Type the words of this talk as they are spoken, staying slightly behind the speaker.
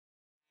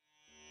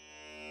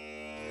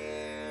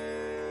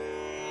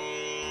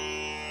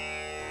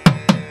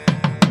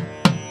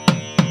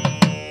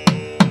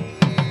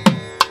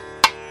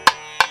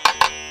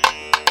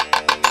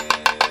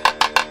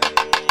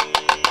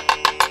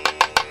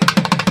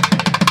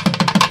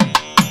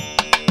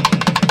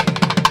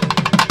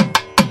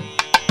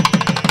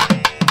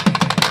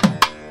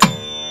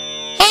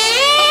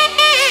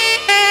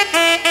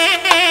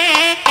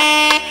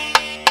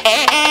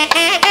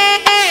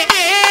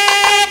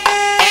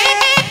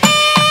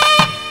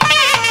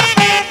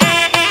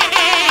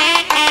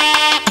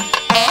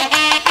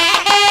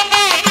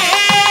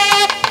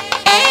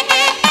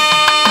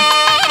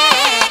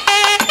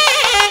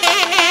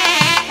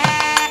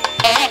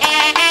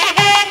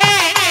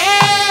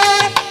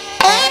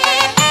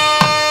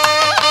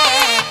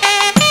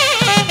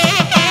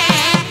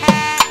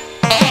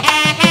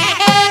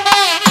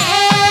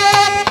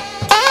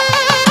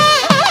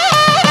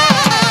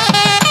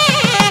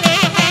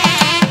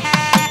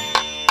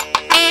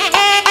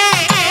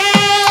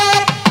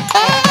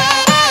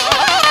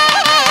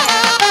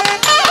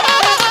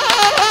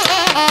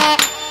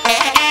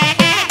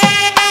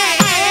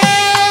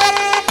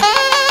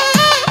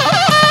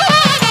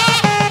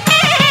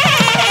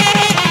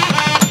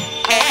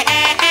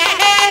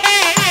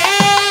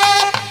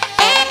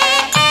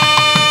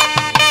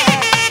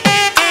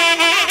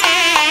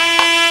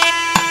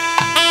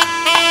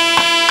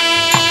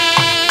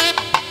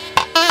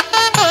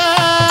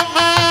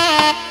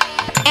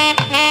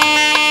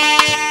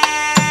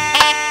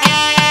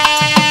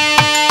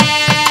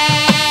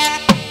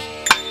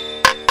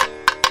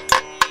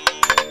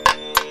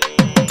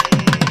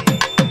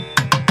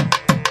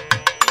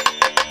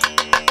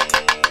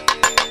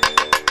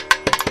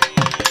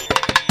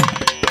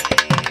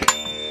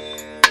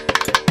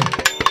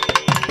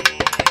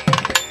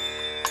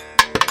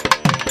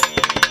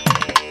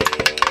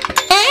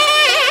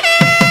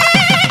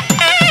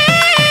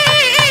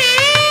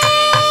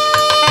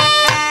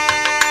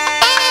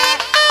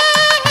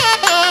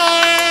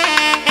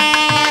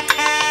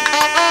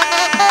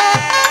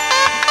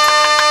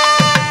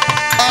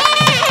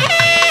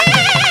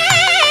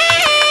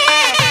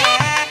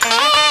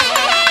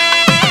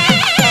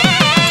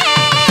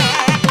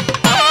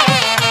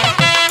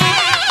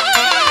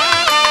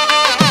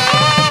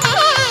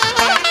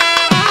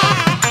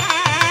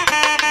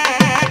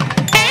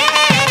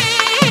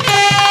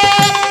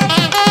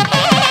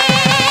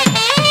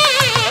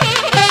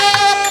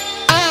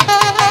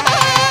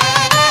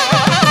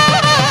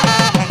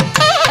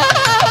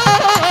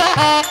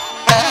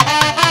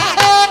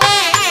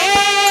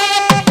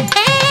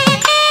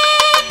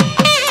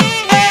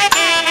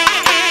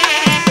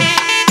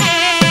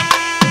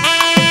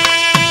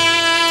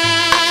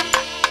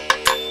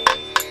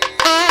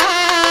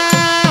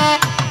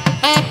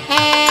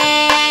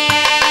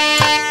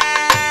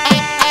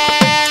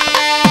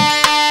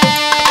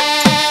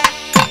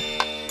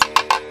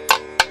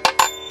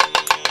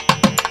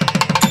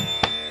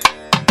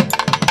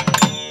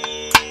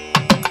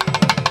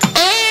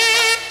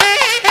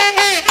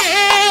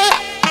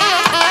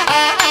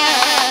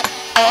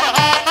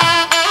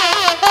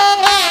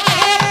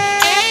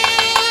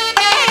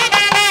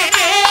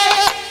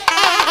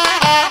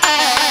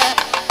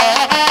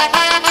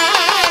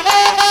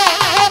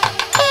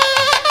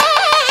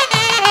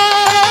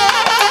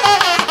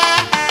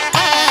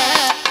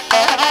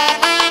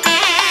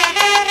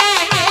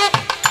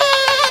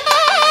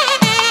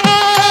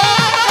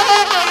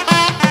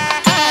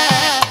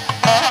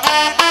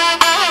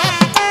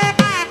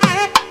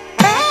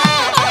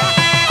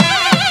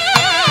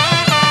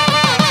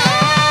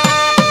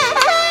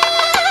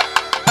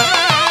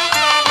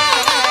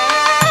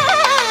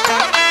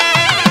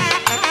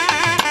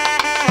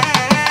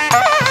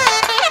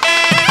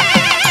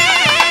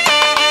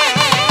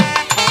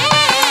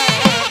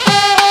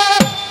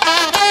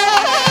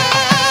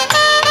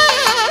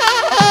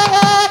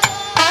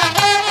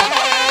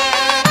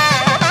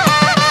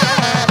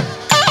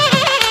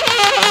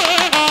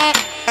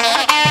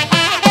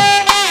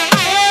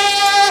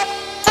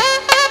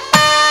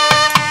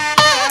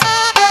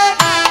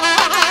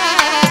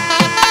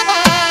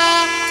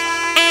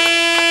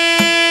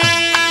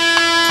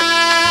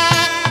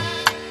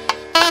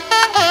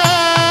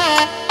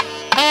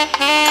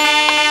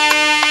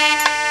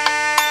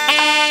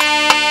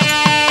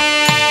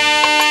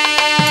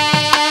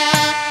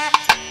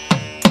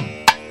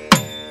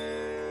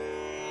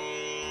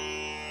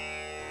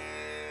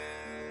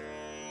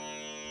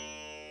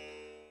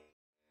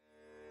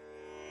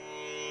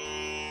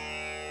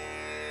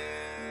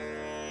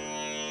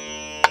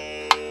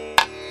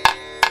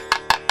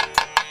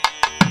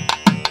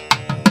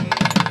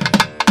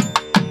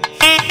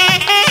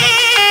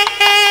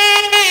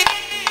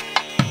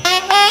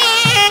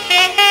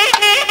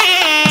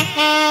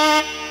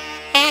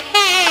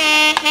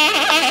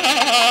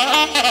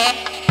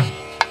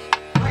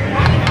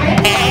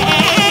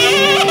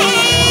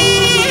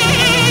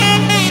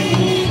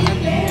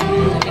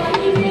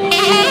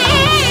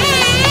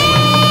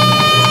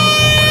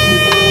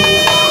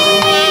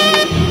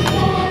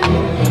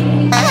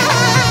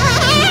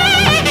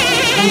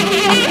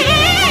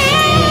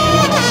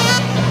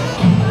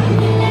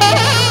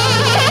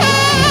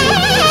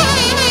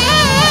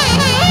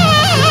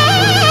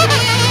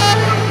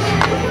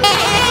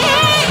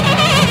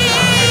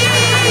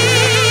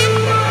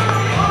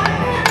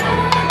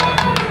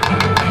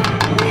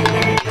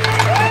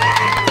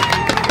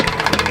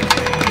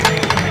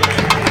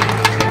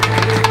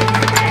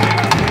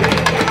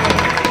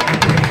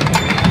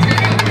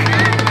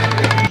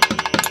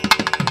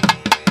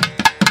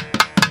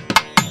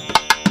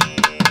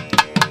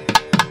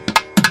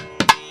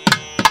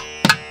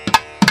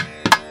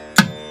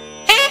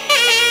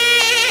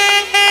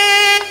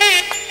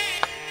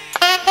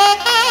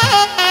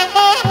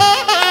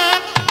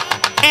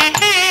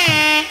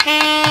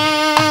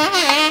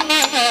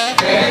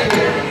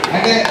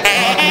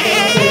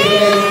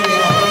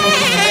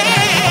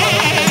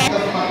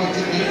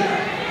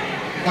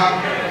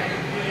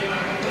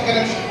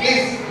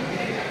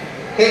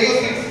Take your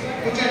seats.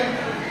 కూర్చోండి.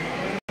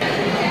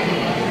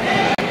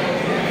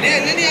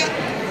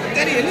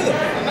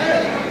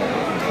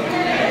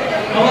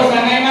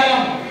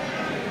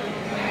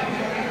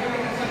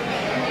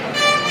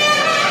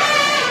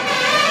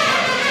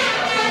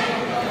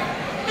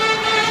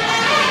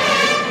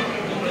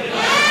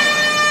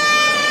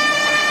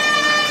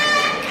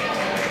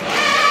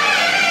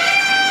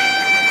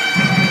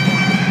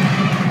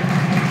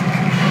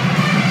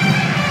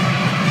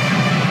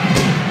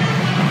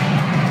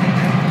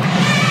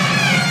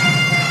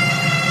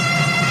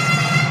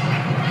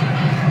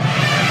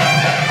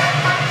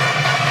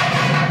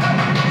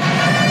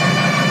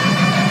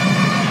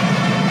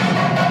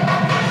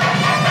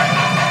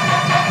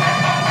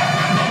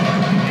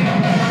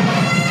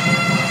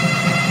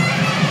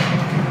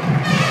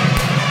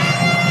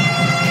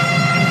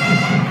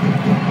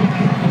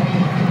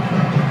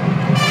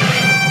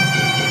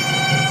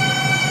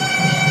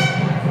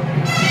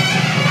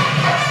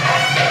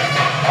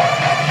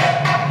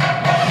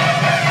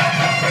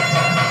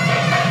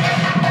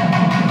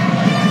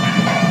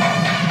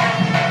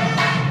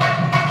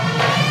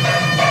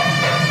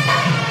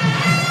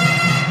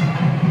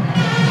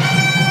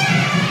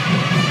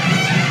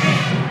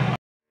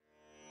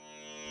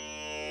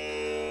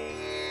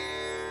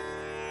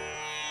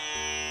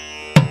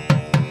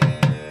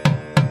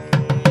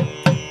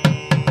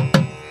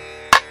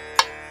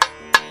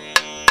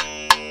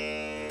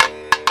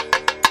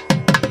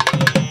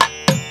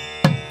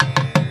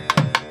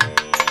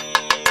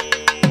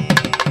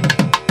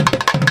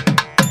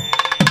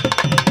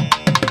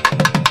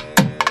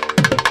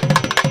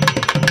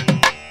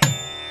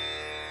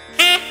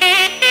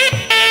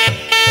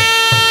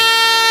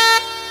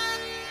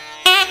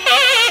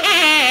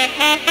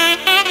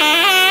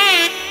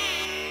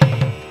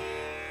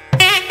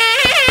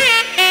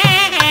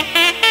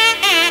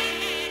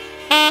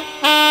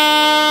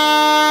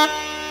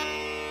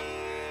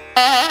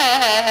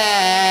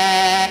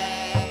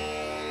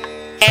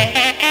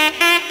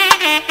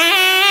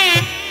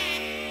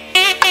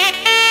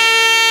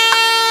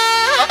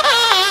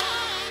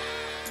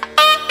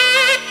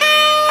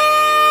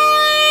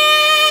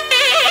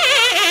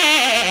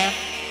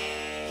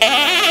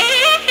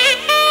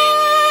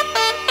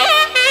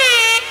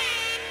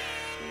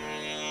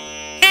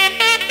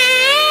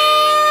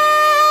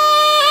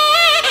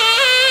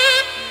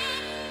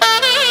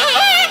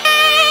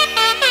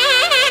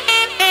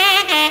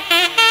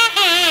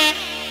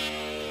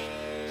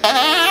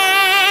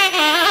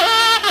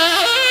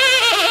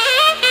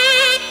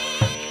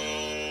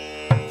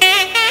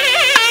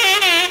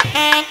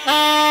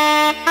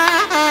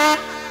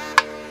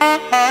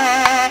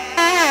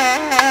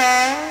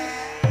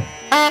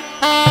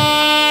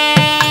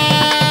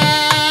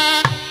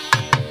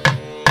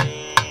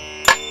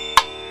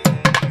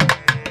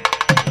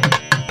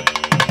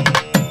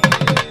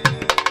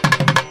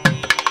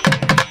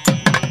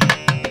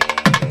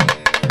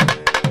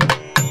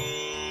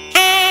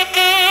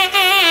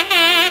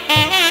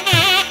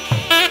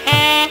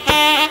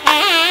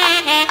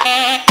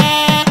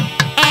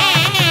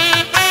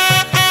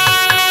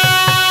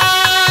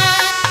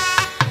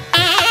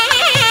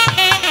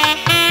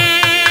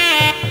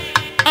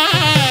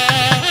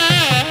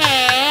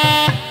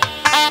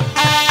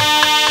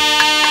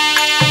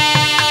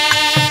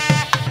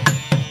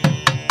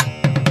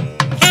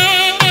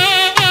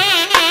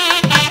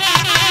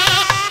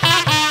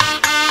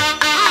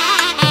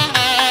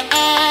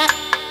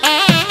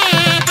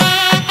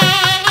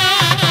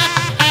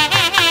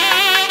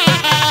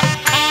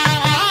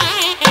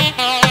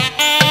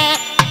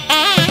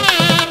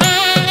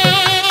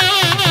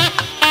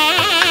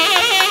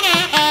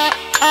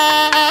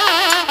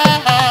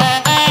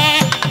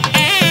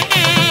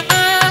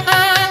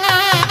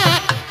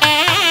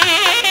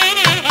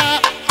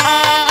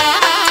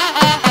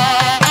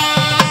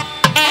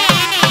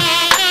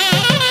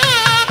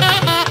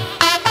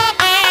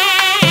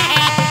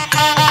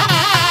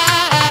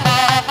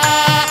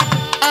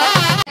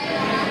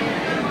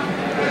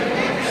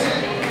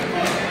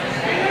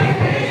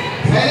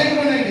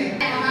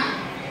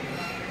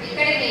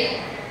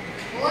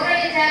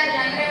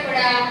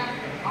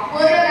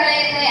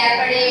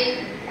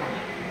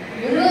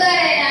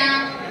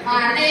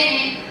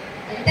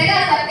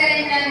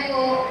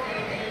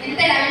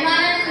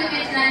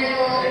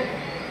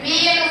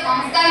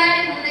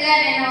 సంస్కారానికి ముందుగా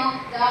నేను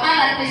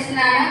జవాబాలు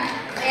అర్పిస్తున్నాను.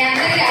 మీ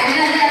అందరికీ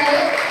అభినందనలు.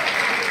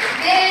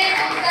 ఇదే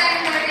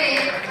సంస్కారంతో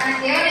మన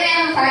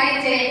జీవనయానం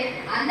సాగించే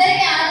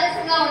అందరికీ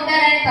ఆదర్శంగా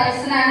ఉంటారని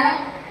తలుస్తున్నాను.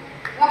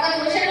 ఒక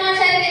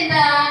సూచనోషానికి ఇంత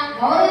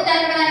గౌరవం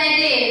జరగడం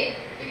అనేది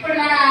ఇప్పుడు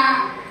మన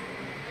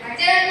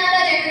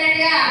మధ్యరత్నాల్లో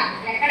చెప్పినట్టుగా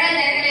ఎక్కడా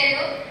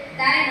జరగలేదు.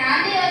 దాని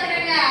నాంది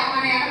అవసరంగా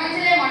మన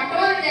ఎనమంచులే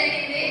మొట్టమొదటి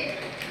జరిగింది.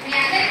 మీ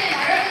అందరికీ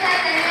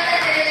మరొకసారి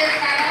ధన్యవాదాలు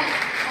తెలియజేస్తున్నాను.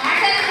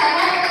 మాటలు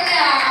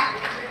సభాముఖంగా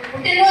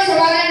పుట్టినరోజు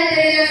శుభాకాంక్షలు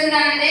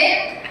తెలియజేస్తున్నానండి.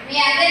 మీ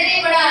అందరికీ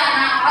కూడా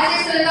నా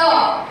ఆశీస్సులతో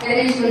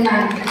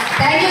తెలియజేస్తున్నాను.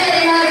 Thank you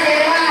very much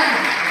everyone.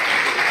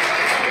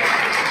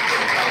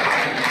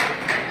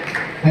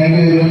 Thank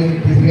you very much.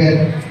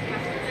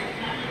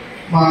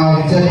 మా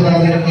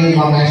విద్యార్థులందరికీ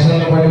మా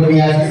నేషనల్ పాటు మీ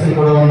ఆశీస్సులు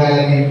కూడా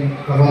ఉండాలని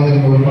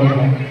భగవంతుని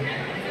కోరుకుంటున్నాం.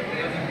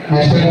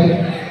 నెక్స్ట్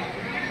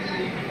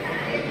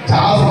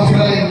చాలా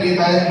సంవత్సరాలు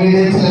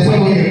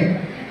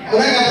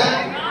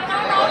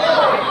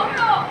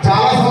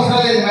చాలా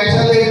సంవత్సరాలు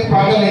నేషనల్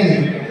పాఠం అయింది.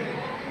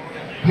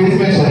 ప్లీజ్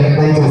మెన్షన్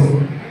దయచేసి.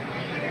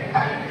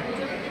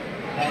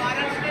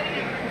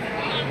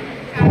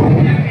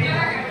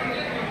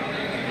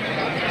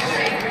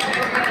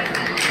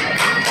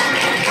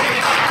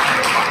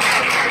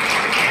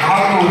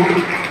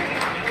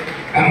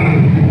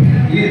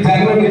 ఈ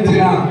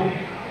జన్మనిచ్చిన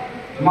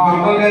మా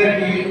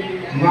అమ్మగారికి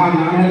మా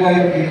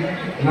నాన్నగారికి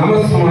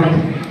నమస్కారం.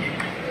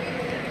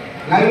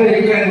 నన్ను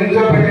ఇక్కడ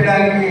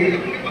నిల్చోబెట్టడానికి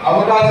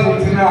అవకాశం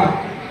ఇచ్చిన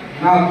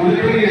నా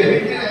గురువుకి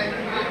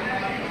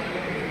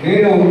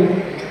నేను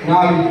నా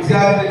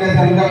విద్యార్థి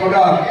అంతా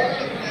కూడా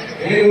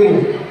నేను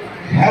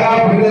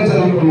హేరాపడిగా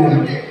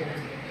చదువుకున్నాను.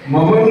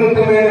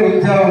 మహోన్నతమైన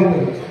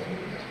విద్యావంతులు.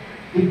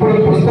 ఇప్పుడు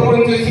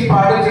పుస్తకం చూసి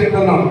పాఠం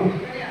చెప్తున్నాం.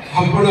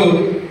 అప్పుడు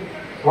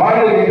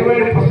వాళ్ళు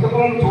ఎటువంటి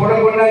పుస్తకం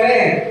చూడకుండానే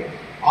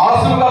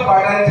ఆసుగా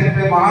పాఠాన్ని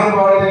చెప్పే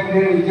మహానుభావుల దగ్గర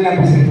నేను విద్యను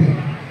అభ్యసించాను.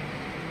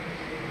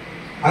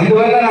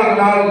 అందువల్ల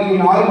నాకు ఈ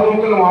 4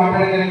 ముక్కలు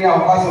మాట్లాడగలిగే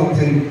అవకాశం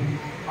వచ్చింది.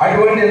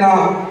 అటువంటి నా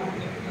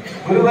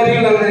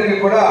గురువర్యులందరికీ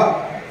కూడా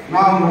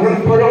నా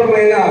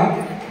మనఃపూర్వకమైన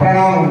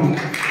ప్రణామం.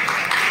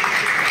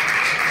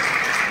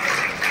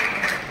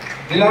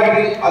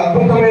 ఇలాంటి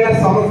అద్భుతమైన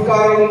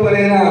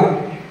సంస్కారవంతులైన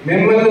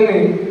మిమ్మల్ని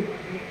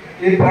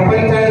ఈ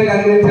ప్రపంచానికి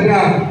అందించిన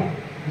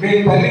మీ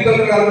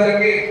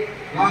తల్లిదండ్రులందరికీ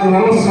నా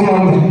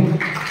నమస్కారం.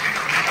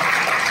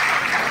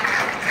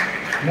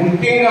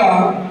 ముఖ్యంగా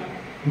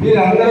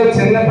మీరందరూ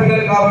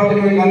చిన్నపిల్లలు కాబట్టి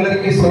మీకు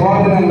అందరికీ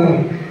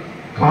శుభాభినందనలు.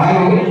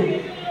 కానీ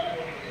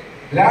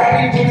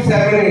గ్రాటిట్యూడ్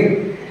సెరమనీ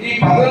ఈ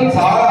పదం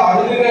చాలా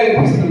అరుదుగా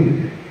అనిపిస్తుంది.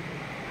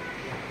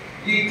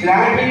 ఈ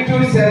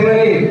గ్రాటిట్యూడ్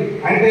సెరమనీ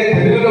అంటే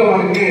తెలుగులో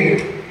మనకి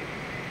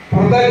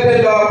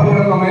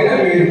కృతజ్ఞతాపూర్వకమైన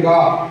వేడుక.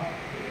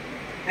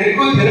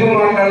 ఎక్కువ తెలుగు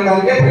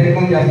మాట్లాడడానికే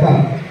ప్రయత్నం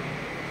చేస్తాను.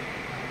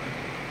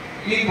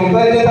 ఈ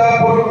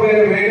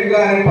కృతజ్ఞతాపూర్వకమైన వేడుక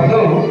అనే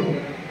పదం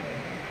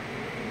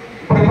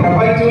ఇప్పుడు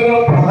ప్రపంచంలో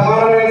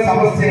ప్రధానమైన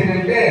సమస్య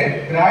ఏంటంటే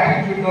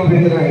గ్రాటిట్యూడ్ లో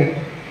పెంచడమే.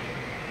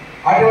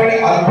 అటువంటి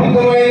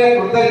అద్భుతమైన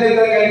కృతజ్ఞత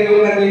కలిగి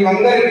ఉన్న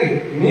మీకందరికీ,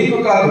 మీకు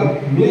కాదు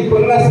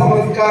మీకున్న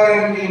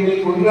సంస్కారానికి,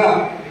 మీకున్న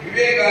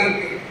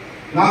వివేకానికి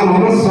నా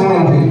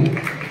నమస్కారం.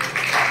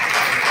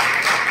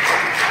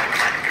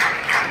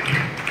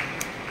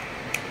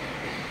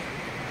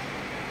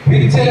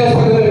 విద్యలో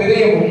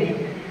వినయం,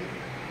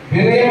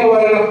 వినయం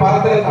వలన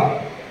పాత్రత,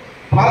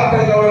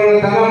 పాత్రత వలన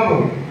ధనంబు,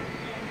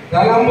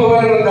 ధనంబు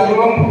వలన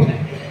ధర్మంబు,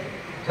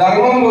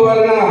 ధర్మంబు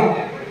వలన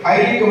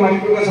ఐహిక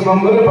మౌలిక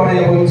సంబంధాలు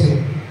పడేయవచ్చు.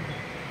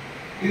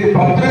 ఇది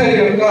భద్రుల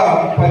యొక్క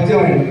పద్యం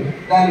అండి.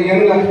 దాని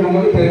 7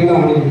 లక్షణాలు తెలుగులో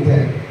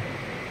అనుభవించారు.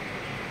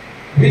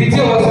 విద్య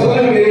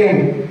వస్తువులు వినయం,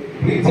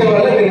 విద్య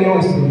వల్ల వినయం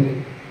వస్తుంది.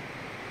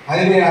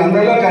 అది మీ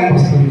అందరిలో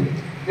కనిపిస్తుంది.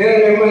 నేను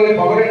మిమ్మల్ని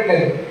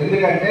పొగడట్లేదు,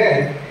 ఎందుకంటే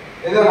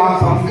ఏదో నా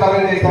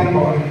సంస్కారం చేశాను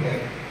పొగడట్లేదు.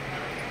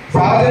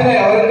 సహజంగా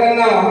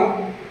ఎవరికన్నా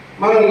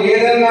మనం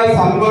ఏదన్నా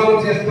సన్మానం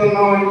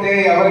చేస్తున్నామంటే,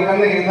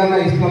 ఎవరికన్నా ఏదన్నా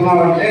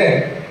ఇస్తున్నామంటే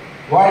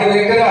వాడి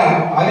దగ్గర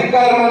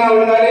అధికారమన్నా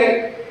ఉండాలి,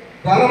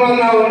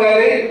 ధనమన్నా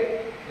ఉండాలి,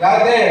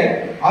 లేకపోతే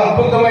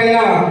అద్భుతమైన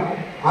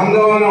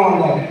అందమన్నా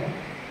ఉండాలి.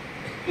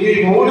 ఈ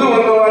 3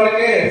 ఉన్న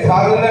వాళ్ళకి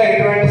సహజంగా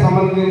ఇటువంటి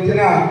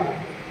సంబంధించిన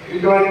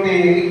ఇటువంటి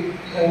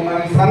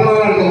మనకి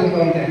సన్మానాలు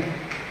జరుగుతుంటాయి.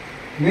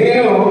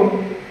 నేను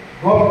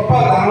గొప్ప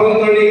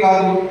ధనవంతుడి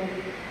కాదు,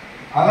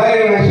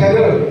 అలాగే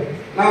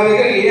నా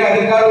దగ్గర ఏ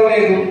అధికారం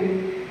లేదు,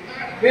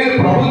 నేను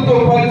ప్రభుత్వ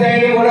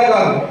ఉపాధ్యాయుడు కూడా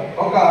కాదు,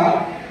 ఒక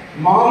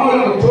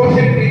మామూలు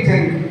ట్యూషన్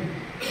టీచర్.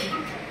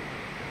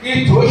 ఈ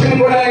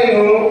ట్యూషన్ కూడా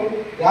నేను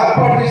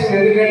ఏర్పాటు చేసిన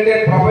ఎందుకంటే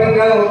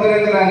ప్రపంచాన్ని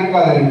ఉద్ధరించడానికి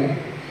కాదండి,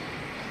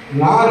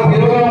 నా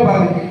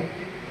జీవనోపాధికి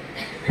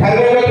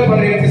సర్వైవల్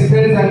ఫర్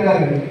ఎగ్జిస్టెన్స్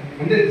అంటారండి.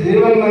 అంటే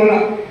జీవన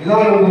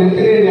విధానం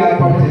గురించి నేను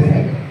ఏర్పాటు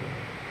చేశాను.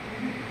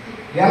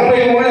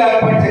 83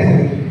 ఏర్పాటు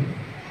చేశాను.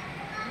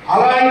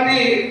 అలాంటి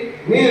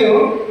మీరు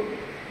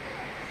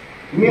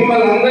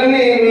మిమ్మల్ని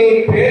అందరినీ మీ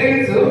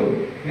పేరెంట్స్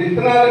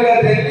విత్తనాలుగా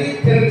తెచ్చి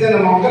చిన్న చిన్న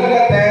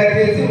మొక్కలుగా తయారు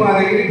చేసి మా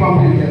దగ్గరికి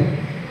పంపించారు.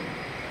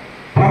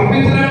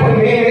 పంపించినప్పుడు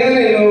మీ మీద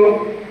నేను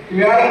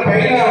ఇవాళ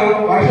పైన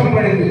వర్షం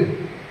పడింది,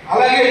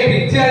 అలాగే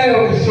విద్య అనే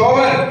ఒక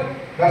షోవర్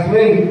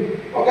డస్ట్బిన్,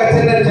 ఒక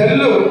చిన్న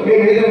జల్లు మీ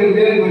మీద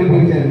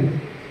కురిపించాను.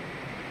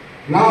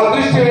 నా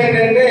అదృష్టం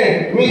ఏంటంటే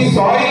మీ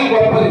సాయిల్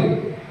గొప్పది,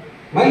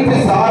 మంచి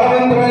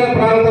సారవంతమైన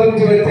ప్రాంతం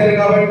నుంచి వచ్చారు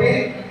కాబట్టి,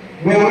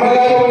 మీ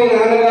అమ్మగారు మీ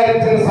నాన్నగారు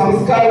ఇచ్చిన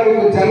సంస్కారం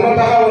మీకు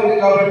జన్మతహా ఉంది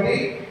కాబట్టి,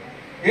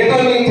 ఏదో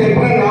నేను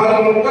చెప్పిన 4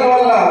 ముక్కల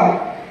వల్ల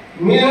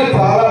మీరు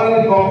చాలా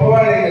మంది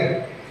గొప్పవాడయ్యారు.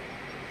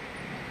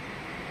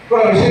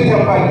 కూడా విషయం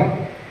చెప్పాలి,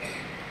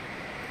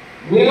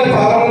 మీలో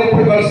చాలా మంది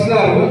ఇప్పుడు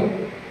కలుస్తున్నారు.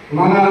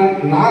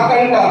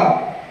 నాకంట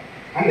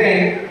అంటే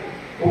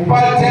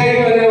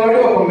ఉపాధ్యాయుడు అనేవాడు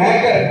ఒక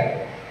మేకర్.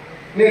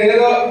 నేను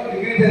ఏదో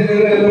డిగ్రీ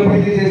చదివాను, ఏదో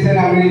పీజీ చేశాను,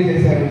 అమెరీ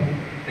చేశాను.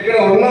 ఇక్కడ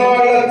ఉన్న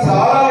వాళ్ళు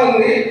చాలా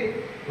మంది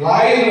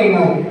లాయర్లు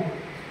ఉన్నారు,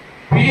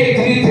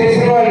 పిహెచ్డి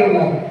చేసిన వాళ్ళు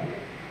ఉన్నారు.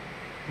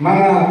 మన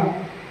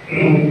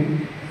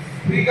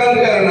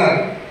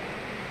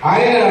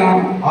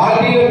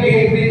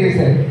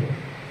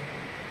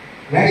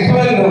నెక్స్ట్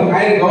వన్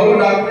ఆయన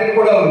గవర్నమెంట్ డాక్టరేట్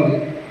కూడా ఉంది,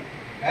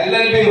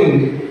 ఎల్ఎల్బి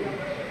ఉంది.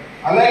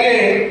 అలాగే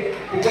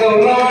ఇక్కడ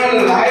ఉన్న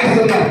వాళ్ళు లాయర్స్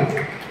ఉన్నారు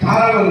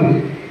చాలా మంది.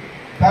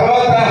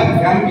 తర్వాత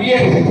ఎంబీఏ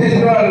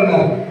చేసిన వాళ్ళు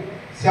ఉన్నారు,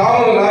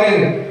 శ్యాములు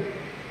లాయర్,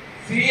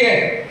 సిఏ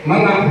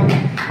మన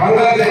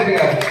బంగాళశెట్టి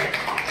గారు,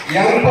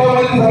 ఎంతో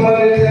మంది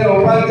సంబంధించిన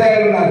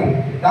ఉపాధ్యాయులు ఉన్నారు,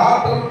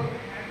 డాక్టర్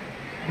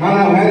మన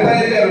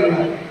మేధావి గారు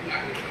ఉన్నారు.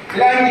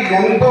 ఇలాంటి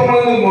ఎంతో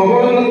మంది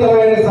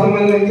మహోన్నతమైన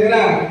సంబంధించిన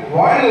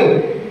వాళ్ళు.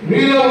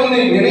 మీలో ఉంది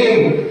వినయం,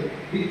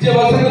 విద్య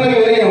వసతుల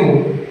వినయం,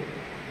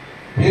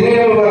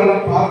 వినయం వలన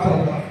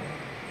పాత్రత,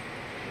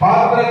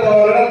 పాత్రత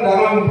వలన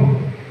ధనంపు,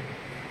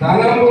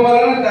 ధనంపు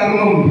వలన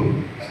ధర్మం.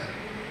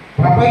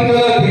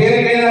 ప్రపంచంలో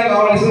దేనికైనా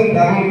కావాల్సిన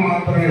ధర్మం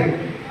మాత్రమే.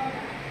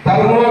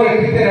 ధర్మో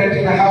రక్షితే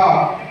రక్షిత.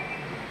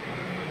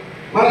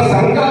 మన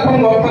సంకల్పం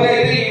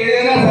గొప్పదైతే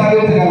ఏదైనా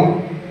సాధించగలం.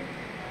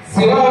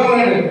 శివ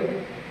ఉన్నాడు.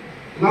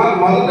 నాకు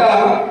మొదట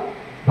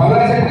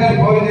బంగాళశెట్టి గారు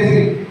ఫోన్ చేసి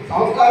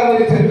సంస్కారం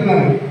గురించి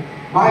చెప్తున్నాను.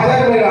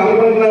 మాస్టర్ మీరు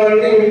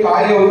అనుకుంటున్నారంటే మీకు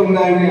ఖాళీ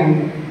అవుతుందా అని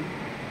అన్నారు.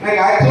 నాకు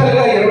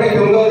యాక్చువల్గా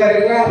 29వ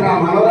తారీఖున నా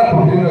మనవరాలు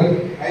పుట్టినరోజు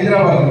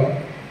హైదరాబాద్లో.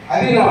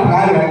 అది నా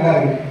ప్లాన్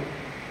వెళ్ళాలని.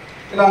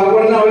 ఇలా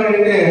అనుకుంటున్నామని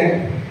అంటే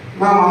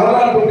నా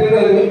మనవరాలు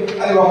పుట్టినరోజు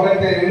అది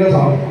ఒకటి 2వ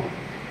సంవత్సరం.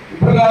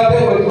 ఇప్పుడు కాకపోతే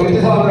వచ్చే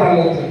సంవత్సరాలు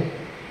వచ్చు.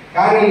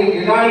 కానీ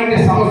ఇలాంటి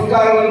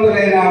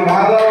సంస్కారవంతులైన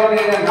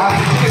మేధావులైన నా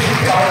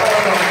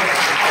అవకాశం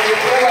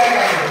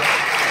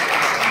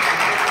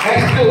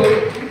నెక్స్ట్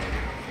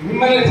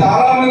మిమ్మల్ని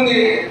చాలా మంది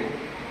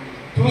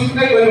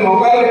చూస్తే కొన్ని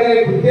మొక్కలు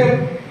బుద్ధి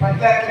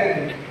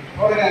పట్టలేకపోయింది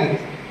చూడగానే.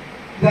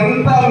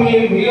 ఇదంతా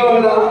మీలో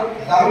ఉన్న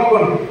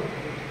ధర్మగుణం.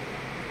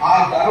 ఆ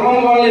ధర్మం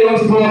వల్ల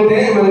ఏమొస్తుందంటే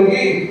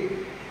మనకి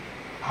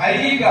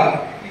హైగా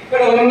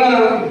ఇక్కడ ఉన్న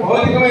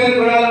భౌతికమైన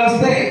గుణాలు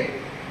వస్తాయి.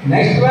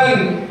 నెక్స్ట్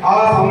వన్ ఆ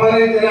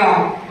సంబంధించిన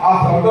ఆ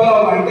శబ్దంలో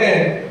అంటే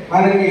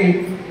మనకి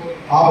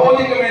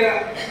అభౌతికమైన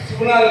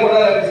గుణాలు కూడా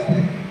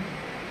లభిస్తాయి.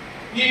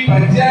 ఈ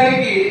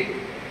పద్యానికి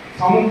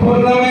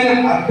సంపూర్ణమైన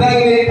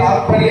అర్థాన్ని,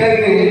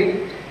 తాత్పర్యాన్ని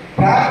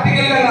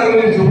ప్రాక్టికల్ గా నాకు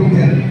మీరు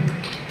చూపించారు.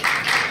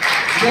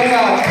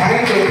 నిజంగా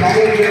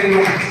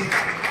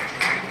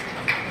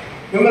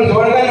మిమ్మల్ని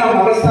చూడగా నా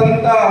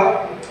మనస్సంతా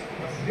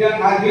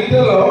నా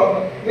జీవితంలో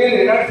నేను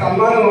ఇలాంటి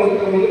సన్మానం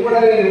ముందు కూడా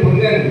నేను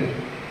పొందాను.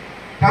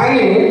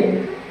 కానీ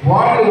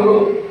వాళ్ళు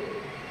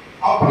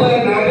అప్పుడు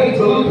నాకు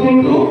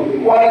చదువుతుంటూ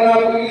వాళ్ళు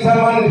నాకు ఈ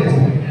సన్మానం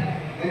చేశారు.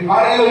 నేను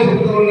కాలేజీలో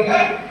చెబుతూ ఉండగా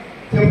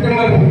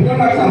సెప్టెంబర్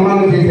 5 నాకు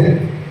సన్మానం చేశారు.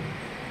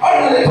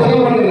 వాళ్ళు అదే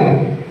చదువుకుంటున్నారు.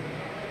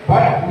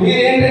 బట్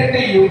మీరేంటంటే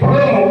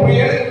ఎప్పుడో 30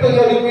 ఏళ్ళతో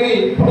చదువుకుని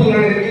ఇప్పుడు నా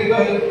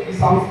దగ్గర ఈ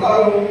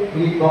సంస్కారం,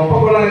 ఈ గొప్ప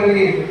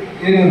గుణానికి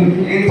నేను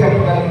ఏం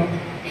చెప్పగలను?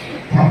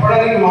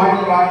 చెప్పడానికి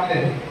మాటలు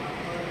రావట్లేదు,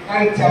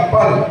 కానీ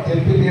చెప్పాలి,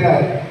 చెప్పి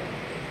తీరాలి.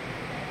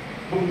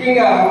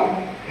 ముఖ్యంగా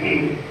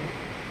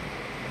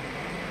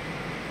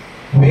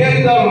where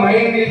the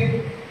mind is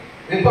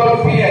without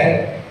fear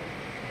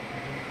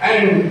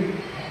and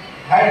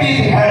head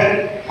is held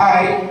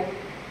high,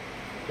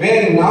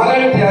 where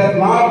knowledge has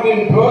not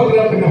been broken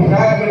up into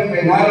fragments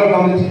by narrow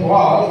knowledge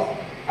walls,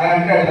 and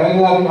అంటాడు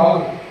రవీంద్రనాథ్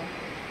ఠాగూర్.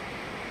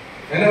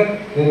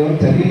 నేను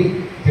చదివి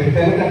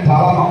చెప్తాను,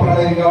 చాలా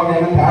సంప్రదాయంగా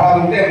ఏమైనా తేడా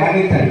ఉంటే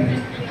మన్నించండి.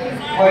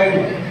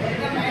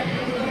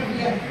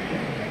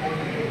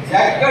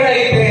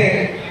 ఎక్కడైతే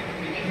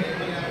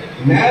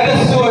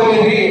మేధస్సు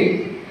అనేది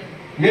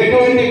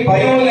ఎటువంటి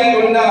భయం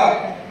లేకుండా,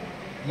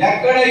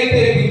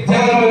 ఎక్కడైతే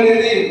విజ్ఞానం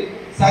అనేది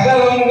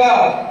సగలంగా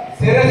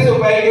శిరస్సు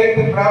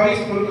పైకెత్తి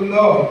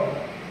ప్రవహిస్తుంటుందో,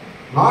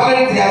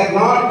 knowledge has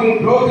not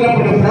been broken up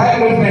into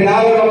fragments by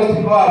narrow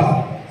knowledge walls,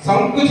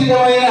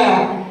 సంకుచితమైన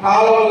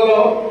కాలంలో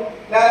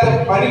లేదా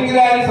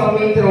పనికిరాని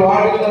సంబంధించిన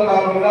వాటిలో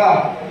కాకుండా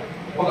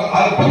ఒక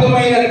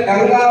అద్భుతమైన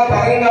గంగా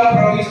తరంగా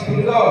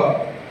ప్రవహిస్తుందో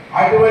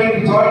అటువంటి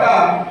చోట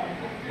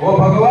ఓ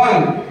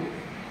భగవాన్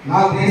నా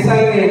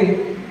దేశాన్ని,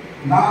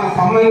 నా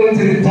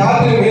సంబంధించిన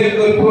జాతిని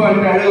మేలుకొల్పు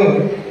అంటాడు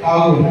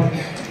ఠాగూర్.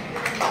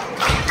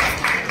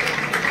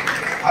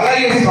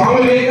 అలాగే స్వామి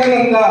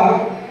వివేకానంద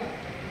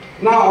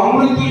నా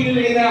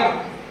అమృతులైన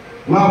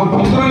నా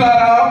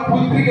పుత్రులారా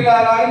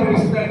పుత్రికలారా అని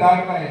పిలుస్తాడు.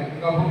 డాక్టర్ ఆయన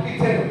ఒక బుక్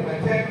ఇచ్చాడు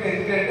ప్రత్యేకంగా.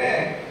 ఎందుకంటే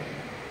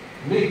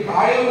మీకు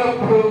ఖాళీ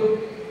ఉన్నప్పుడు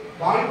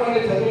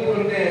దాంట్లోనే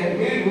చదువుతుంటే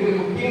మీరు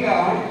ముఖ్యంగా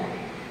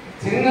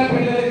చిన్న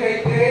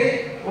పిల్లలకైతే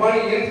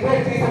వాళ్ళు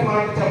ఇన్స్పైర్ చేసే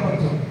మాట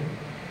చెప్పచ్చు,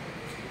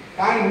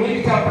 కానీ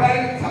మీకు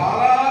చెప్పడానికి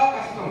చాలా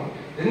కష్టం.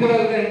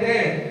 ఎందుకంటే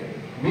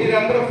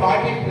మీరందరూ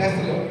 40+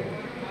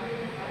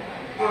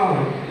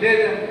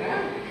 లేదు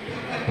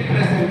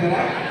 30+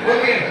 అంటారా?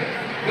 Okay,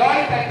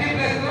 girl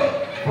 30+,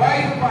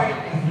 boys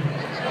 40+.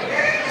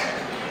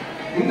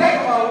 ఇందాక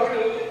మా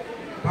ఊళ్ళు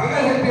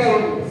బంగాళశెట్టి గారు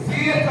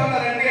సీరియస్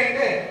అన్నారండి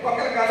అంటే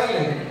ఒక్కరి కథ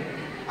లేదు.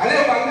 అదే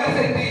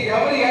బంగాళశెట్టి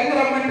ఎవరు ఎంత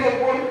రమ్మంటే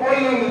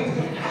కోళ్ళు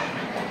వచ్చింది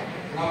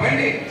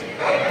నవ్వండి.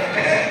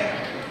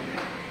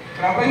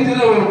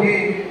 ప్రపంచంలో మనకి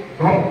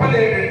గొప్పది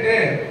ఏంటంటే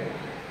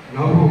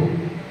నవ్వు,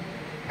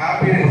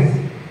 హ్యాపీనెస్.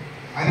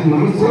 అది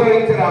మనసులో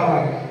నుంచి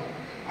రావాలి.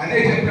 అదే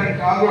చెప్తాడు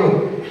ఠాగూర్,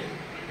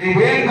 ఈ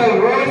wear the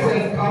words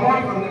has come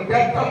out from the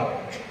depth of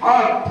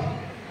heart.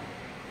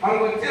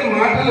 మనకు వచ్చే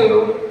మాటలు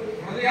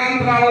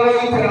హృదయాంతరాలలో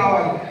నుంచి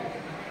రావాలి.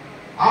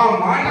 ఆ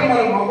మాట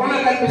మన మొక్కలో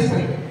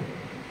కనిపిస్తుంది.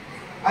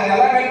 అది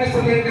ఎలా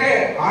కనిపిస్తుంది అంటే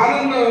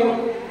ఆనందం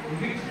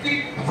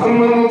లిప్స్టిక్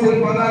సంబంధించిన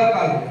పదాలు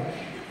కాదు.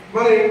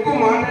 మనం ఎక్కువ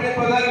మాట్లాడే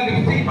పదాలు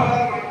లిప్స్టిక్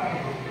పదాలు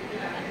మాట్లాడతాం.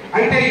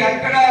 అంటే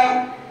ఎక్కడ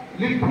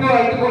లిప్ను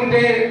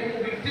అంటుకుంటే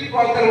లిప్స్టిక్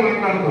పదాలు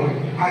మాట్లాడతాం.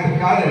 అది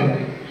కాదండి,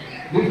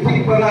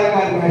 లిప్స్టిక్ పదాలు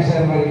కాదు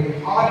మాస్టర్. మరి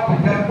హార్ట్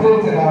డెప్త్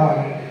నుంచి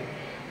రావాలి.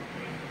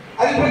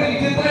 అది ప్రతి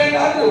విచిత్రమే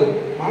కాదు,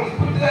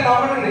 మనస్ఫూర్తిగా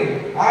రావడండి,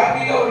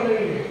 హ్యాపీగా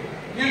ఉండండి,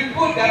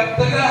 ఎక్కువ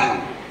డెప్త్గా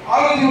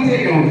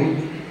ఆలోచించేయండి.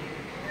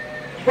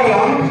 ఇక్కడ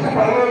రామకృష్ణ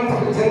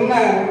పరమహంసకు చిన్న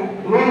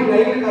నూనె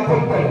నైలు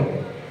కప్పడతాడు.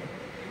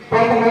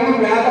 కొంతమంది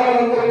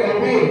మేధావులందరూ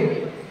కలిపి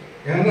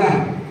ఏమన్నా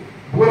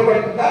పూర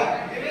పడుతుందా,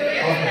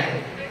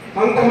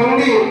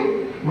 కొంతమంది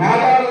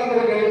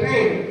మేధావులందరూ కలిపి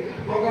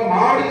ఒక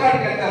మామిడి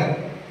కాడికి వెళ్తారు.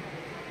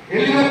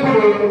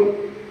 వెళ్ళినప్పుడు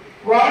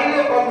వాళ్ళు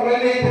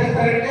కొంతమంది ఏం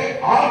చేస్తారంటే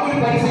ఆకులు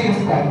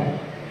పరిశీలిస్తారు,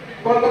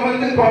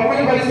 కొంతమంది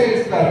కొమ్మలు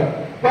పరిశీలిస్తారు,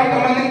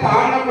 కొంతమంది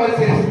కాండం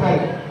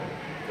పరిశీలిస్తారు.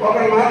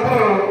 ఒకడు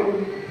మాత్రం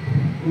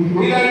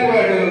మీలాంటి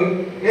వాడు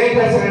ఏం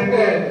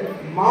చేస్తాడంటే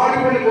మామిడి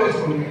పండు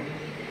కోసుకుంటాడు.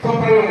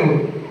 శుభ్రమైన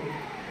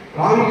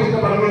రామకృష్ణ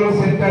పరమహంస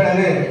చెప్పాడు,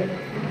 అదే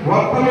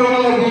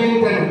వర్తమానంలో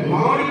జీవించాడు,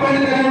 మామిడి పండు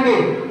తినండి,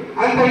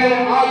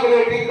 అంతేగాని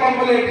ఆకులేటి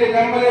కమ్మలేటి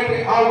రెమ్మలేటి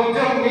ఆ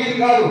ఉద్యోగం మీది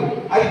కాదు,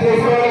 అది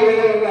చేసేవాళ్ళు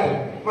వేరే ఉన్నారు.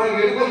 మనకు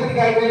ఎదుగుతుంది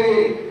కానీ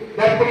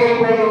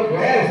దెబ్బకెళ్ళిపోవడం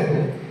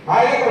వేస్తుంది. ఆ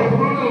యొక్క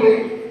ఫ్రూట్ని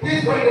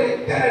తీసుకోండి,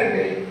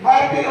 తినండి,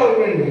 హ్యాపీగా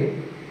ఉండండి.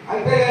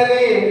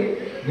 అంతేగాని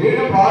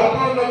నీళ్ళు పాడుతూ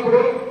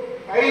ఉన్నప్పుడు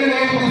పైన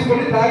నీళ్ళు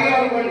తీసుకొని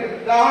తాగేమనుకోండి,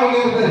 దాహం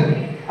లేదుతుంది.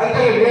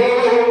 అంతే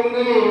నీళ్ళలో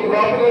ఉందని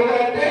లోపల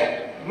అంటే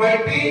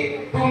మట్టి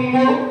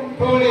తుమ్ము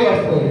తూడి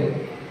వస్తుంది.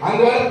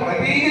 అందువల్ల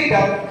ప్రతిదీ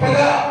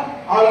డెప్త్గా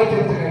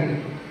ఆలోచించకండి.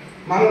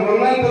 మనకు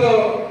ఉన్నంతలో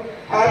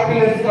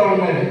హ్యాపీనెస్గా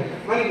ఉండాలి.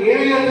 మనకి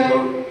ఏమి లేదు,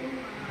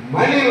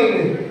 మనీ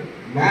ఉంది,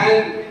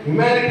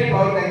 హ్యుమానిటీ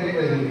పవర్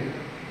తగ్గిపోయింది,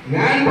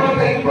 మ్యాన్ పవర్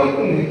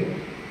తగ్గిపోతుంది.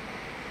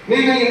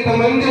 నేను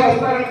ఇంతమంది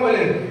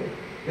వస్తారనుకోలేదు,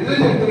 ఏదో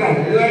చెప్తున్నాను.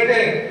 ఎందుకంటే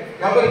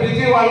ఎవరు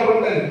బిజీ వాళ్ళకు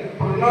ఉంటుంది.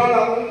 ఇప్పుడు ఉన్న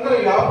వాళ్ళందరూ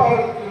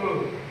వ్యాపారస్తులు.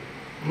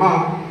 మా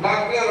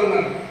డాక్టర్ గారు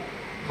ఉన్నారు,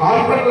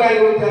 హాస్పిటల్ ఆయన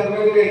గురించి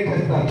అందరూ ఏం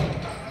చేస్తారు.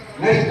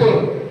 నెక్స్ట్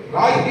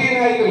రాజకీయ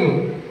నాయకులు,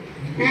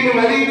 వీళ్ళు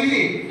మరీ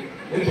బిజీ,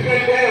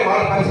 ఎందుకంటే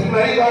వాళ్ళ పరిస్థితి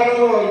మరీ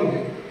దారుణంగా ఉంది.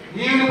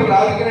 ఈవిడ ఇప్పుడు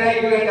రాజకీయ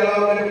నాయకులు అంటే ఎలా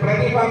ఉందంటే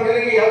ప్రతి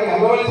పండుగకి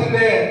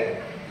వెళ్ళవలసిందే.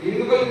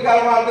 ఎందుకు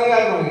కాలం అర్థం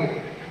కాదు మనకి.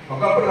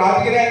 ఒకప్పుడు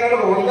రాజకీయ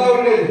నాయకులు ఉందా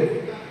ఉండేది.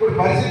 ఇప్పుడు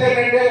పరిస్థితి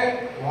ఏంటంటే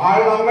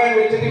వాళ్ళ అమ్మాయిని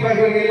వచ్చి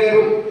పక్కనకి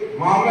వెళ్ళారు,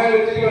 మా అమ్మాయిని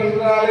వచ్చి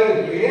పక్కన రాలేదు.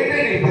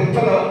 ఏంటండి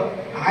పెద్దలో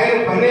ఆయన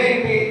పని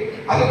ఏంటి?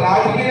 అసలు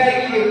రాజకీయ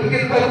నాయకులు ఎందుకు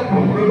ఇస్తారు?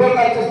 వృధా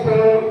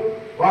ఖర్చిస్తారు,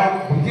 వాళ్ళు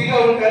బిజీగా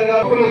ఉంటారు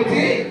కాబట్టి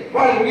వచ్చి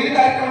వాళ్ళు మీరు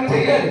కార్యక్రమం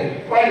చేయాలి.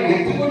 వాళ్ళు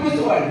ఎత్తుకుంటూ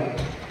వాళ్ళు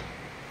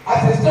ఆ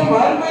సిస్టమ్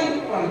మారిపోయింది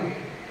మనకి.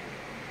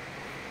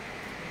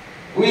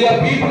 We are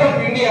people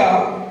of India.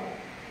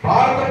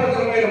 భారత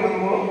ప్రజలమైన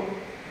మనము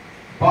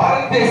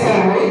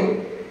భారతదేశాన్ని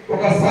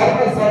ఒక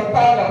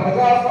సర్వసత్తాక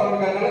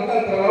ప్రజాస్వామిక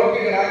గణతంత్ర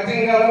లౌకిక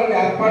రాజ్యాంగాలను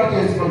ఏర్పాటు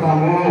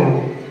చేసుకున్నాము.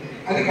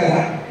 అది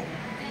కదా,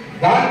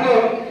 దాంట్లో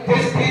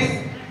జస్టిస్,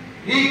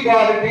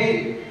 ఈక్వాలిటీ,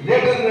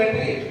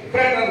 లిబర్టీ,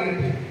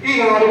 ఫ్రెటర్నిటీ ఈ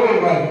 4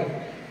 ఇవ్వాలి.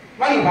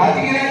 మనం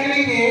రాజకీయ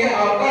నాయకులకి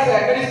అవకాశం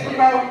ఎక్కడ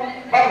ఇస్తున్నాం?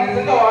 మరి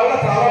నిజంగా వాళ్ళ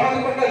చాలా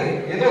మందికి ఉంటుంది,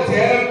 ఏదో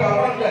చేయాలని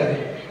తపన ఉంటుంది.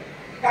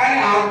 కానీ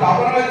ఆ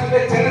తపన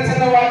వచ్చిపోయి చిన్న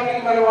చిన్న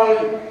వాటికి మనం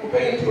వాళ్ళు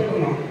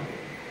ఉపయోగించుకుంటున్నాం.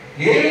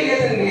 ఏమీ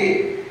లేదండి,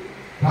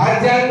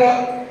 రాజ్యాంగ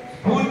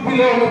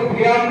స్ఫూర్తిలో ఉన్న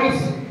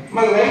ప్రియాంబుల్స్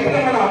మన లైఫ్లో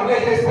మనం అప్లై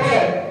చేస్తే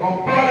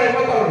గొప్పవాళ్ళు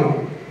అయిపోతాం.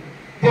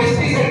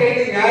 జస్టిస్ అంటే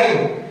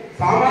న్యాయం,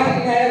 సామాజిక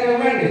న్యాయం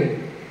ఇవ్వండి.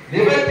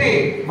 లిబర్టీ,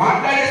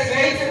 మాట్లాడే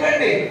స్వేచ్ఛ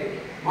ఇవ్వండి,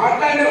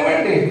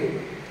 మాట్లాడివ్వండి.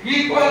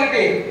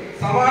 ఈక్వాలిటీ,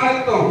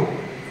 సమానత్వం.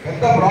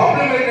 పెద్ద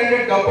ప్రాబ్లం ఏంటంటే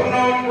డబ్బున్న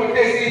వాళ్ళని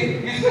కొట్టేసి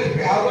తీసుకొచ్చి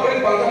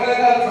పేదవాడికి కొంతమంది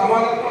కాదు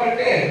సమానత్వం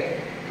అంటే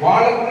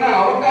వాళ్ళకున్న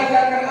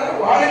అవకాశాలు కదా,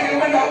 వాళ్ళకి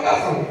ఇవ్వండి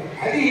అవకాశం.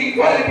 అది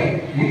ఈక్వాలిటీ.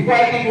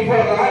 ఈక్వాలిటీ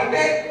బిఫోర్ లా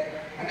అంటే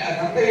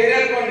అదంతా వేరే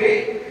అనుకోండి.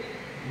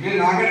 మీరు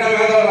నాకంటే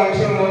మేధావుల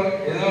విషయంలో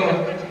ఏదో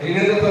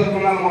నేనేదో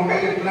చదువుకున్నాను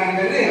మొక్కలు చెప్తున్నాను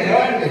కానీ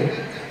ఏమండి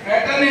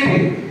ఫ్రెటర్నిటీ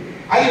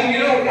అది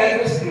మీలో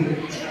కనిపిస్తుంది.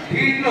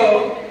 దీంట్లో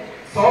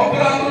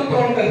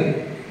సౌభ్రాతృత్వం ఉంటుంది.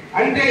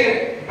 అంటే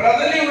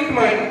బ్రదర్లీ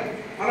ఉంటుంది.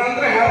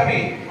 మనందరం హ్యాపీ,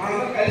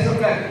 మనందరం కలిసి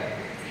ఉండాలి.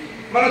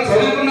 మనం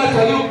చదువుకున్న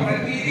చదువు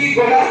ప్రతిదీ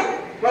కూడా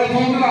మన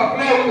జీవితంలో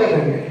అప్లై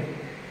అవుతుందండి.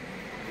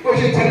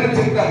 కొంచెం చిన్న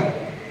చెప్తాను.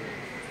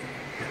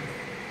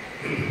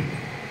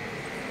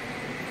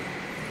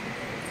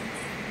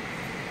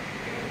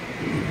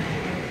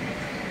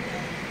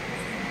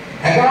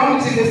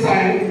 Economics is a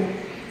science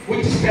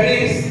which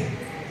studies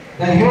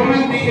the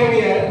human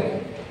behavior,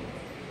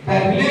 the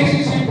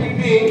relationship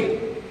between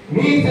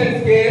means and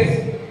scales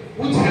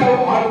which have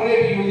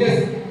alternate uses.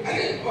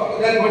 అని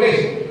దాని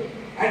కొటేషన్.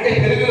 అంటే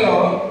తెలుగులో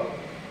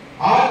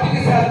ఆర్థిక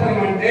శాస్త్రం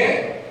అంటే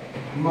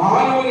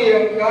మానవుని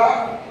యొక్క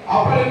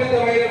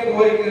అపరిమితమైన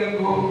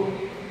కోరికలకు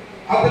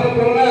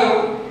అతనుకున్న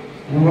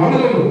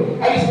వనరులు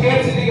అవి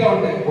స్కేర్సిటీగా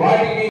ఉంటాయి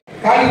వాటికి,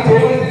 కానీ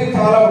చేయవలసినవి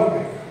చాలా ఉంటాయి.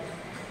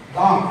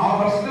 ఆ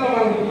పరిస్థితిలో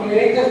మనం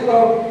ఏం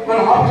చేస్తాం? మన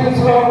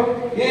ఆప్షన్స్ లో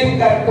ఏది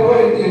కరెక్టో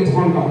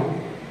ఎంచుకుంటాం.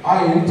 ఆ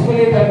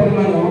ఎంచుకునేటప్పుడు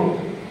మనం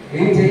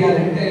ఏం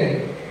చేయాలంటే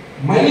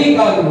మనీ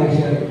కాదు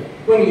మనుషులు,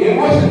 కొన్ని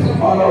ఎమోషన్స్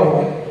ఫాలో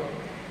అవ్వాలి,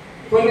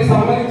 కొన్ని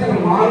సంబంధించిన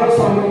మానవ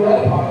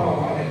సంబంధాలు ఫాలో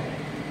అవ్వాలి.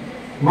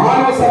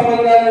 మానవ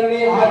సంబంధాలన్నీ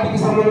ఆర్థిక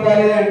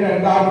సంబంధాలే అంటాడు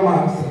కార్ల్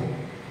మార్క్స్.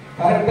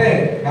 కరెక్టే,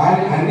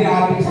 కానీ అన్ని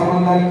ఆర్థిక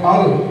సంబంధాలు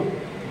కాదు.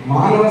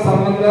 మానవ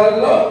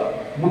సంబంధాల్లో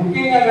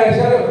ముఖ్యంగా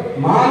మనుషులు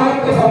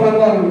మానవత్వ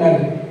సంబంధాలు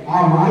ఉండాలి. ఆ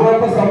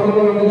మానవత్వ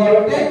సంబంధం ఉంది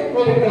కాబట్టి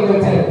మీరు ఇక్కడికి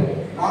వచ్చారు.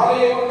 నాలో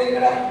ఏముంది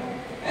ఇక్కడ?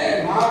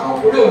 నాకు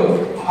ఇప్పుడు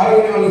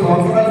 64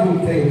 సంవత్సరాలు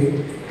పూర్తయింది.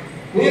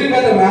 మీరు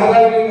పెద్ద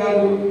మేధావి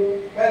కాదు,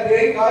 పెద్ద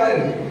ఏం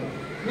కాదండి.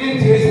 మీరు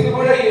చేసింది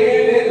కూడా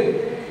ఏమీ లేదు.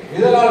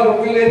 ఏదో 4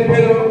 ముక్కలు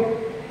నేర్పారు,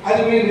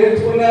 అది మీరు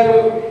నేర్చుకున్నారు,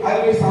 అది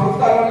మీ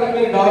సంస్కారం వల్ల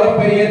మీరు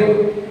డెవలప్ అయ్యారు,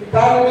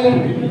 దాన్ని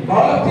మీరు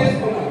డెవలప్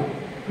చేసుకున్నారు,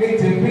 మీరు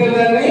చెప్పిన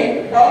దాన్ని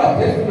డెవలప్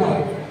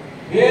చేసుకున్నారు.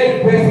 ఏ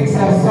basics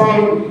are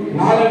sound,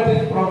 knowledge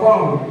is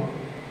profound.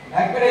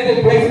 ఎక్కడైతే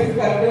బేసిక్స్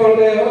కరెక్ట్గా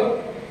ఉంటాయో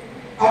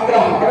అక్కడ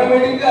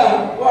ఆటోమేటిక్ గా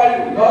వాళ్ళు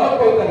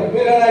డెవలప్ అవుతారు.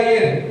 మీరు అలా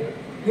అయ్యారు.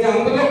 మీ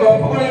అందులో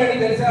గొప్ప కూడా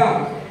ఏంటి తెలుసా?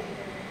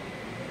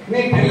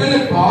 మీ పిల్లల్ని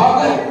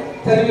బాగా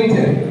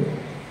చదివించారు.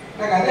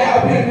 నాకు అదే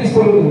హ్యాపీ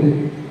అనిపిస్తుంటుంది.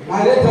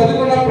 అదే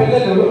చదువుకున్న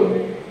పిల్లలు,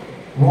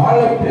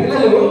 వాళ్ళ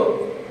పిల్లలు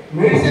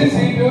మెడిసిన్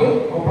సీటు,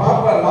 ఒక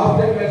పాప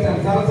లాస్ట్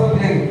మెడిసిన్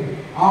సరస్వతి అని,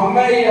 ఆ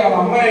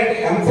అమ్మాయి అంటే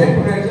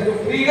ఎంసెట్ మెడిసిన్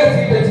ఫ్రీగా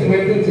సీట్ వచ్చింది,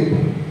 మెడిసిన్ సీట్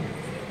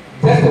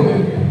జస్ట్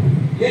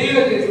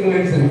ఏఈలో చేసిన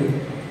మెడిసిన్.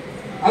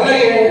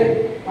 అలాగే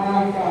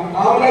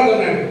కామరాజ్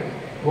అన్నాడు,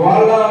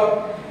 వాళ్ళ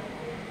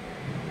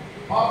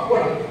పాప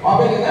కూడా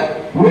పాపే కదా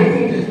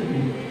మెడిసిన్ చేస్తుంది.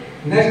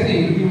 నెక్స్ట్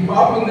ఈ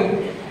పాప ఉంది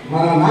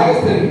మన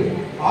నాగేశ్వరి,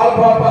 వాళ్ళ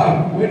పాప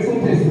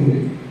మెడిసిన్ చేస్తుంది.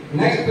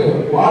 నెక్స్ట్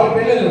వాళ్ళ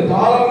పిల్లలు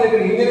చాలా మంది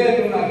ఇక్కడ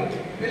ఇంజనీర్లు ఉన్నారు.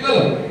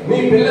 పిల్లలు, మీ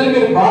పిల్లలు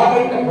మీరు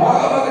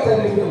బాగా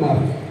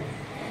చదివిస్తున్నారు.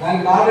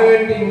 దానికి కారణం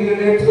ఏంటి? మీరు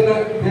నేర్చుకున్న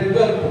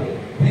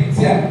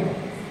విద్య.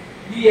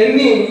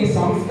 ఇవన్నీ ఈ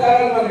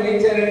సంస్కారాలు మనం ఏం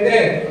చేయాలంటే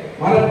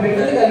మన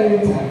పిల్లలకి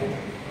అందించాలి.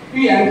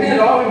 ఇవి అంటే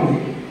రావండి.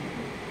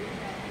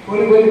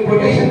 కొన్ని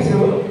కొటేషన్స్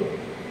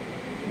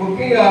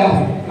ముఖ్యంగా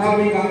నాకు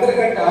మీకు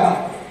అందరికంట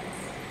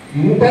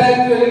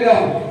ఇంటలెక్చువల్ గా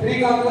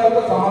శ్రీకాంత్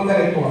గారితో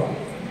సంబంధాలు ఎక్కువ.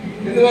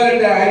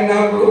 ఎందుకంటే ఆయన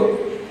నాకు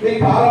నేను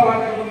చాలా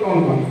మాట్లాడుకుంటూ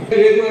ఉంటాను.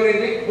 ఏదో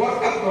అనేది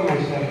కోరకత్వం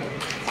అంటారు.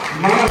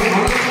 మన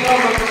మనసులో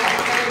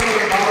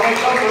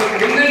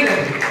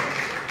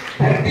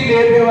తట్టి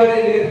లేపేవారే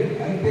లేదు,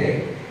 అంతే.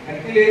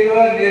 తట్టి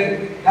లేపేవారు లేదు,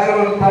 దాన్ని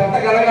మనం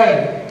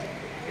తట్టగలగాలి.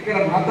 ఇక్కడ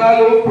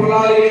మతాలు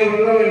కులాలు ఏమి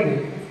ఉండవండి.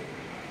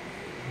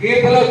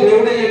 గీతలో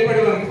దేవుడే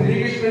చెప్పాడు మనకు,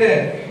 శ్రీకృష్ణుడే,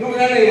 నువ్వు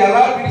నన్ను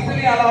ఎలా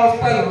పిలిస్తే అలా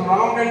వస్తాను,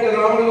 రాముడు అంటే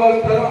రాముడుగా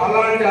వస్తాను,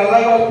 అలా అంటే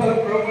అలాగా వస్తాను,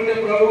 ప్రభు అంటే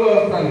ప్రభుగా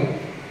వస్తాను.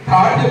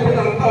 థాట్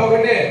చెప్పేది అంతా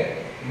ఒకటే.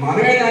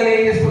 మనమే దాన్ని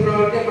ఏం చేస్తున్నాం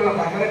అంటే మనం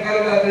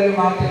రకరకాలుగా దాన్ని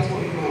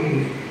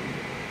మార్చేసుకుంటున్నాం.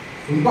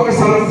 ఇంకొక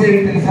సమస్య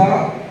ఏంటి తెలుసా?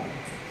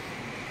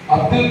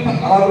 అబ్దుల్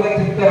కలాం గారు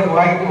చెప్తారు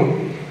వాక్యం,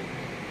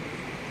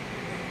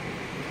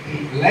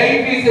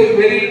 life is a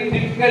very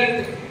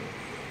difficult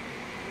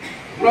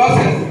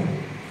process.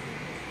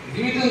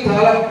 జీవితం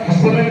చాలా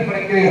క్లిష్టమైన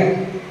ప్రక్రియ,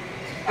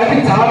 అది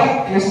చాలా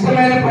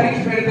క్లిష్టమైన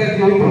పరీక్ష పెడతారు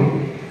జీవితం.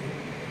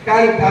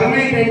 కానీ కర్మ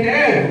ఏంటంటే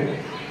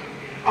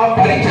ఆ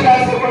పరీక్ష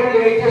రాసే వాళ్ళు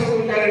ఏం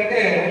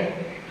చేస్తుంటారంటే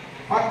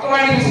పక్క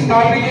వాడిని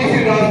కాపీ చేసి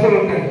రాస్తూ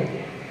ఉంటాడు.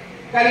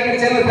 కానీ ఇక్కడ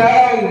చిన్న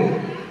తేడా ఉంది.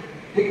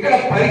 ఇక్కడ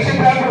పరీక్ష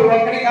పేపర్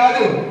ఒక్కటి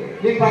కాదు,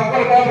 నీ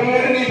పక్కన పేపర్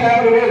వేరు, నీ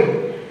పేపర్ వేరు.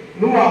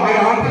 నువ్వు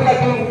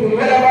ఆంధ్రలో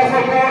నువ్వే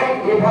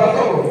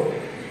భాషవు,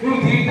 నువ్వు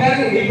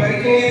తీయడానికి నీ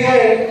పరీక్ష నీదే,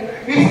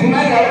 నీ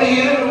సినిమాకి ఎవరి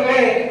హీరో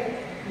నువ్వే,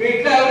 మీ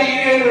ఇంట్లో ఎవరి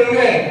హీరోయిన్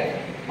నువ్వే,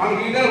 మన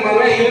హీరో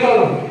మనమే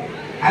హీరోలు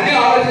అని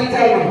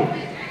ఆలోచించాలి మనం.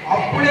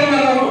 అప్పుడే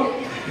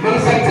మనం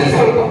సక్సెస్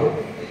అవుతాం.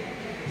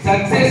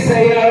 సక్సెస్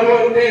అయ్యాడు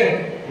అంటే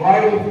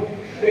వాడు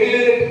ఫెయిల్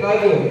అయినట్టు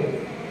కాదు,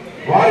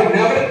 వాడు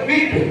నెవర్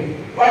క్విట్,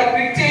 వాడు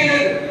క్విట్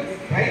చేయలేదు,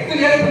 ప్రయత్నం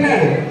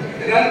చేస్తున్నాడు,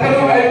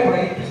 నిరంతరం వాడు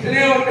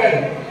ప్రయత్నిస్తూనే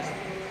ఉంటాడు,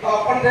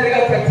 తప్పనిసరిగా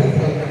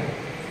సక్సెస్ అవుతాడు.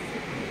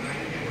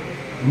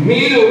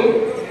 మీరు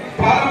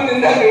చాలా మంది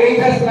ఇందాక ఏం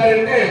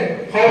చేస్తున్నారంటే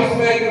హౌస్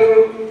మేకర్,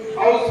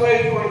 హౌస్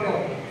వైఫ్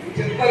అంటారు.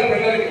 చెప్తారు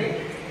పిల్లలకి,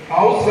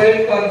 హౌస్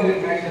వైఫ్ కాదు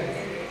మీరు,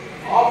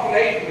 ఆఫ్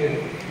లైఫ్.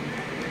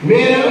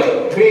 మీరు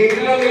మీ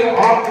ఇంట్లో మీరు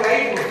ఆఫ్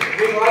లైఫ్.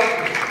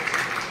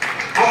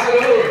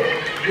 అసలు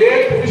ఏ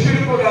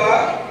పురుషుడు కూడా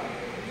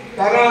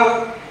తన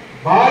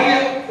భార్య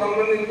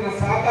సంబంధించిన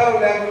సహకారం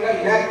లేకుండా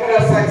ఎక్కడ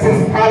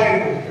సక్సెస్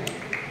కాలేదు.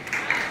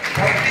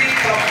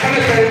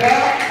 తప్పనిసరిగా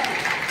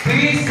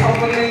స్త్రీ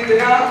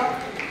సంబంధించిన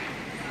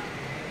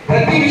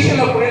ప్రతి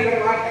విషయంలో కూడా ఇక్కడ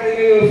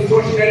మాట్లాడి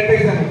సోషల్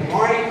ఎడ్యుకేషన్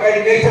మార్నింగ్ 5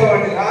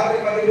 చేసేవాడిని, రాత్రి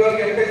 10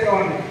 వరకు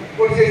ఎడ్యుకేసేవాడిని,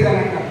 పూర్తి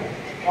చేశానంట.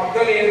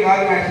 మొత్తం నేను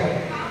కాదు మాస్టర్,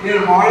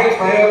 నేను మార్నింగ్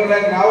 5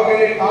 o'clock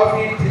రావగానే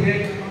కాఫీ ఇచ్చి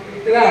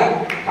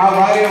ఆ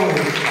భార్య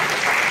ఉంది.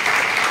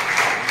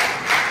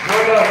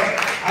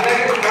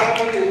 అలాగే చాలా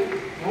మంది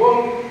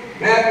హోమ్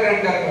మేకర్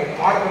అంటారు,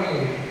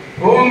 ఆడపిల్లలు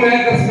హోమ్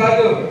మేకర్స్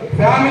కాదు,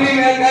 ఫ్యామిలీ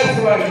మేకర్స్.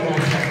 వాళ్ళు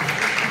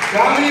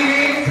ఫ్యామిలీ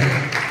మీన్స్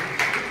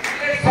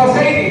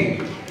సొసైటీ,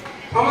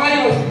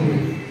 సమాజం వస్తుంది.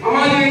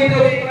 సమాజం ఏంటో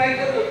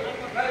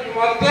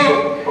మొత్తం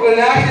ఒక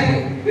నేషన్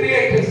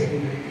క్రియేట్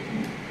చేస్తుంది.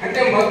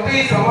 అంటే మొత్తం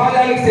ఈ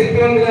సమాజానికి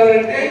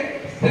శక్తివంతులంటే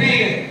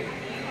స్త్రీలే.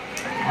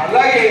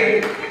 అలాగే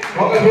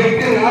ఒక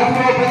వ్యక్తి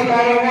రాజగోపాల్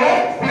కాలం కూడా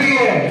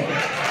తిరిగే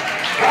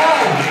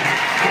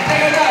అంతే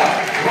కదా.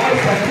 వారు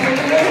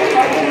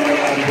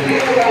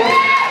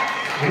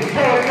అంత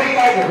ఒకే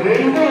కాదు,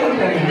 రెండు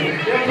ఉంటాయి,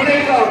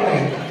 ఎప్పుడైనా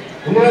ఉంటాయి.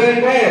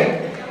 ఎందుకంటే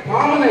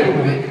కామన్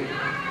అయిపోయింది.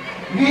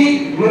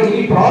 మన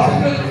ఈ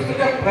ప్రాసెస్ లో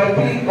చూసుకుంటే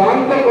ప్రతి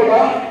దాంట్లో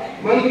కూడా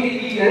మనకి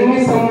ఈ అన్ని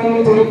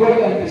సంబంధించినవి కూడా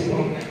కనిపిస్తూ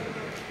ఉంటాయి.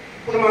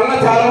 ఇప్పుడు మళ్ళీ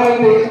చాలా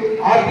మంది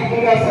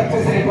ఆర్థికంగా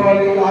సక్సెస్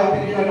అయిపోవాలి,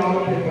 ఆర్థికంగా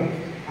డెవలప్ అయిపోవాలి,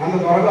 అంత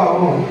త్వరగా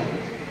అవ్వం.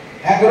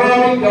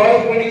 Economic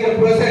development is a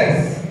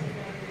process.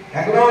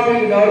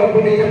 Economic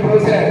development is a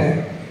process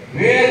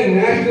where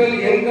national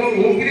income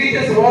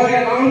increases over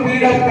a long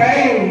period of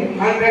time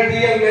and at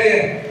the layer.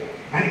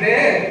 అంటే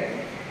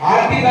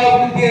ఆర్థిక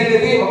అభివృద్ధి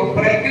అనేది ఒక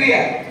ప్రక్రియ,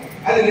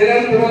 అది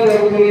నిరంతరం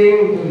జరుగుతూనే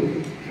ఉంటుంది.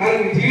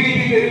 మనకి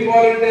జీడిపి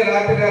పెరిగిపోవాలంటే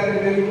రాత్రి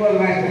పెరిగిపోవాలి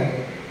మాస్టర్.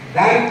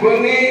 దానికి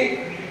కొన్ని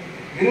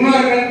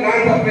ఎన్విరాన్మెంట్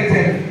ప్లాన్స్ అప్లై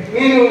చేయాలి.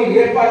 నేను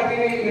ఏ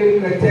పార్టీని నేను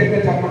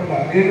ప్రత్యేకంగా చెప్పట్లా,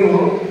 నేను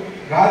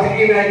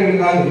రాజకీయ నాయకుడు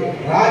కాదు,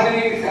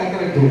 రాజనీతి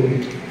శాస్త్రజ్ఞుడు.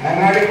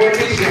 ఆయన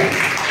పొలిటీషియన్,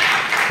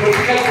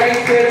 పొలిటికల్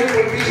సైన్స్ వేరు,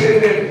 పొలిటీషియన్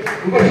వేరు.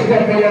 ఇంకొకటి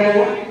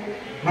చెప్పగలము,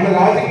 మన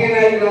రాజకీయ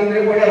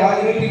నాయకులందరూ కూడా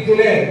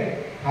రాజనీతిజ్ఞులే,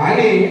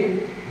 కానీ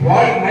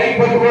వాటి మైక్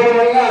పట్టుకోవడం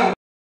వల్ల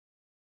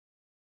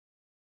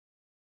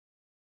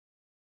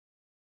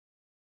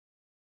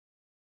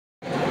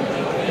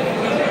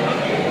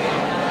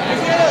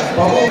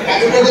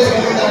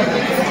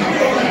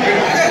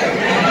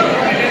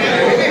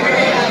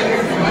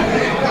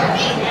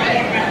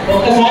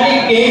ఒకసారి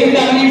కేక్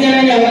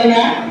గమనించాలని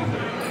ఎవరన్నా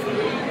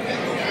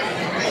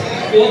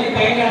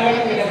పైన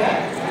రావడం కదా.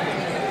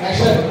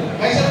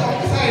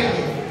 ఒక్కసారి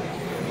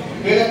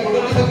వీళ్ళ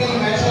కుటుంబ సభ్యులు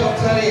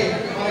ఒకసారి